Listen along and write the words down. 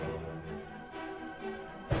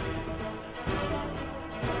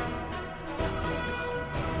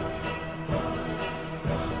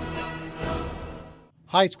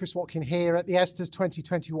Hi, it's Chris Watkin here at the Estes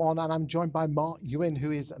 2021, and I'm joined by Mark Ewan,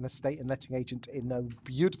 who is an estate and letting agent in the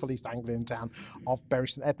beautiful East Anglian town of Bury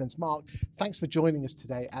St Edmunds. Mark, thanks for joining us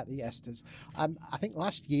today at the Estes. I think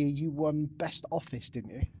last year you won Best Office, didn't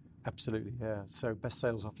you? Absolutely, yeah. So best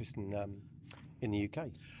sales office in the UK.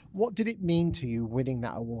 What did it mean to you winning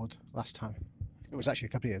that award last time? It was actually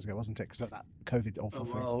a couple of years ago, wasn't it? Because of that COVID awful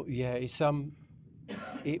thing. Well, yeah,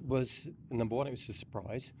 it was number one. It was a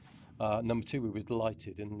surprise. Number two, we were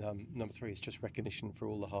delighted, and number three, it's just recognition for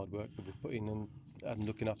all the hard work that we've put in and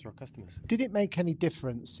looking after our customers. Did it make any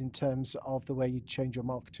difference in terms of the way you change your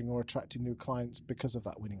marketing or attracting new clients because of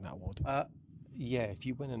that winning that award? Yeah, if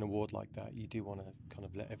you win an award like that, you do want to kind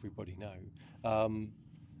of let everybody know.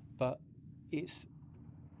 But it's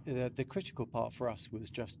the critical part for us was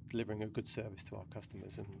just delivering a good service to our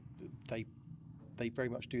customers, and they very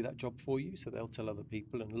much do that job for you, so they'll tell other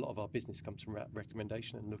people, and a lot of our business comes from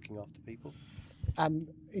recommendation and looking after people.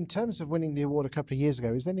 In terms of winning the award a couple of years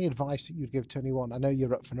ago, is there any advice that you'd give to anyone? I know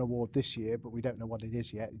you're up for an award this year, but we don't know what it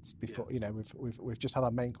is yet. It's before, Yeah. We've just had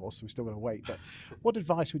our main course, so we're still going to wait. But what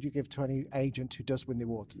advice would you give to any agent who does win the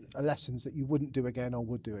award? Lessons that you wouldn't do again or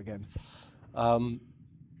would do again? I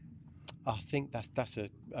think that's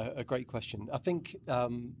a great question. I think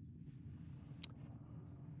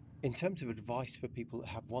in terms of advice for people that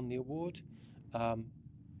have won the award, tell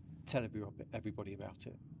everybody about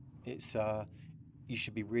it. It's you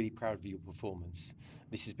should be really proud of your performance.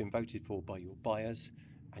 This has been voted for by your buyers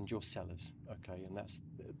and your sellers, okay, and that's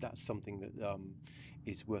something that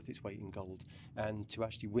is worth its weight in gold. And to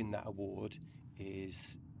actually win that award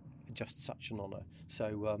is just such an honour.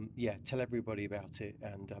 So yeah, tell everybody about it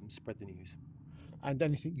and spread the news. And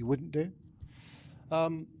anything you wouldn't do?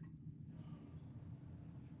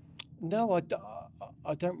 No,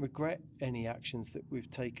 I don't regret any actions that we've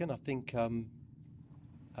taken. I think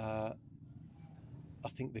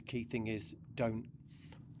the key thing is don't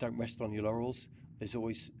rest on your laurels. There's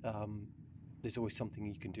always something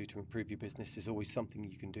you can do to improve your business. There's always something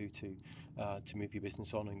you can do to move your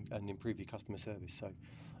business on and improve your customer service. So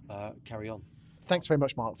carry on. Thanks very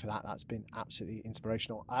much, Mark, for that. That's been absolutely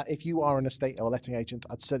inspirational. If you are an estate or letting agent,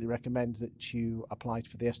 I'd certainly recommend that you applied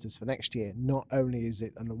for the Estes for next year. Not only is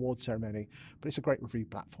it an award ceremony, but it's a great review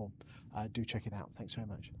platform. Do check it out. Thanks very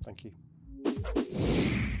much. Thank you.